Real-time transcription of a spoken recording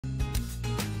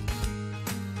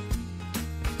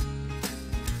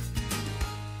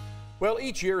Well,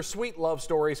 each year, sweet love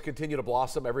stories continue to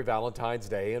blossom every Valentine's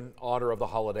Day. In honor of the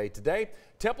holiday today,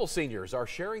 Temple seniors are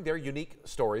sharing their unique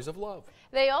stories of love.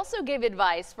 They also give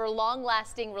advice for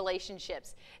long-lasting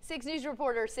relationships. 6 News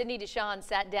reporter Sydney Deshawn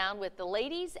sat down with the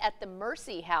ladies at the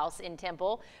Mercy House in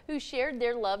Temple who shared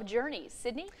their love journeys.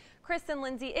 Sydney? Chris and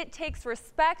Lindsay, it takes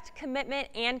respect, commitment,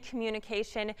 and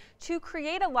communication to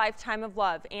create a lifetime of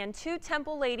love. And 2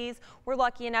 Temple ladies were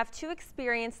lucky enough to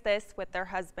experience this with their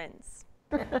husbands.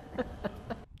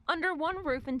 Under one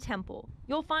roof in Temple,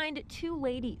 you'll find 2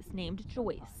 ladies named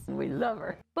Joyce. We love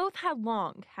her. Both had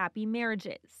long, happy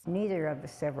marriages. Neither of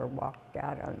us ever walked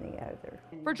out on the other.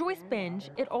 For Joyce Binge,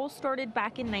 it all started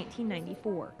back in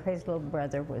 1994. His little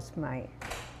brother was my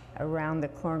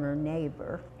around-the-corner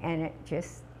neighbor, and it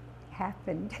just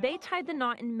happened. They tied the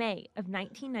knot in May of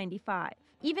 1995.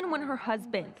 Even when her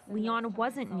husband, Leon,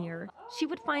 wasn't near, she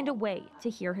would find a way to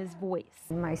hear his voice.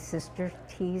 My sister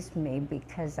teased me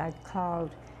because I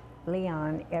called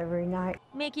Leon every night.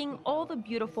 Making all the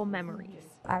beautiful memories.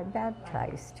 I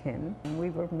baptized him.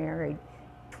 We were married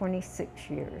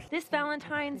 26 years. This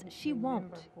Valentine's, she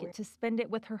won't get to spend it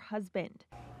with her husband.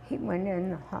 He went in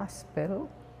the hospital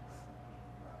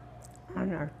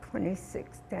on our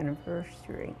 26th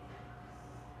anniversary,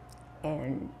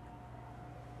 and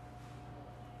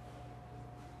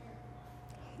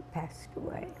he passed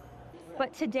away.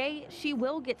 But today, she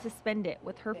will get to spend it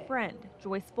with her friend,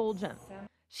 Joyce Fulgham.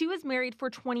 She was married for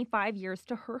 25 years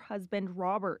to her husband,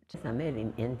 Robert. I met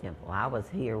him in Temple. I was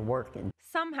here working.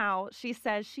 Somehow, she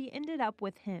says she ended up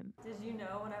with him. Did you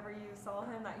know whenever you saw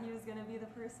him that he was going to be the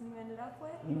person you ended up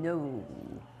with? No.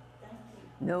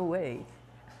 No way.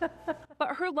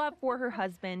 But her love for her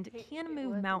husband can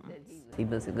move mountains. He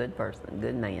was a good person,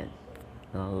 good man.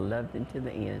 I loved him to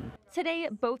the end. Today,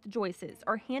 both Joyces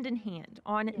are hand in hand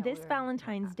on this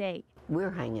Valentine's Day. We're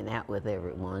hanging out with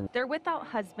everyone. They're without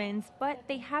husbands, but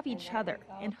they have each other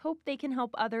and hope they can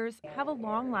help others have a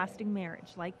long-lasting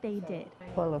marriage like they did.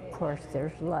 Well, of course,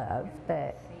 there's love,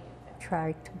 but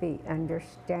try to be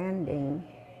understanding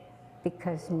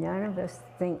because none of us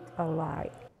think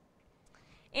alike.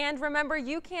 And remember,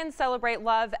 you can celebrate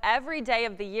love every day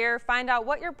of the year. Find out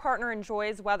what your partner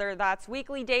enjoys, whether that's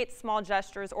weekly dates, small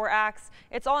gestures, or acts.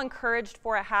 It's all encouraged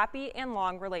for a happy and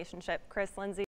long relationship. Chris, Lindsay.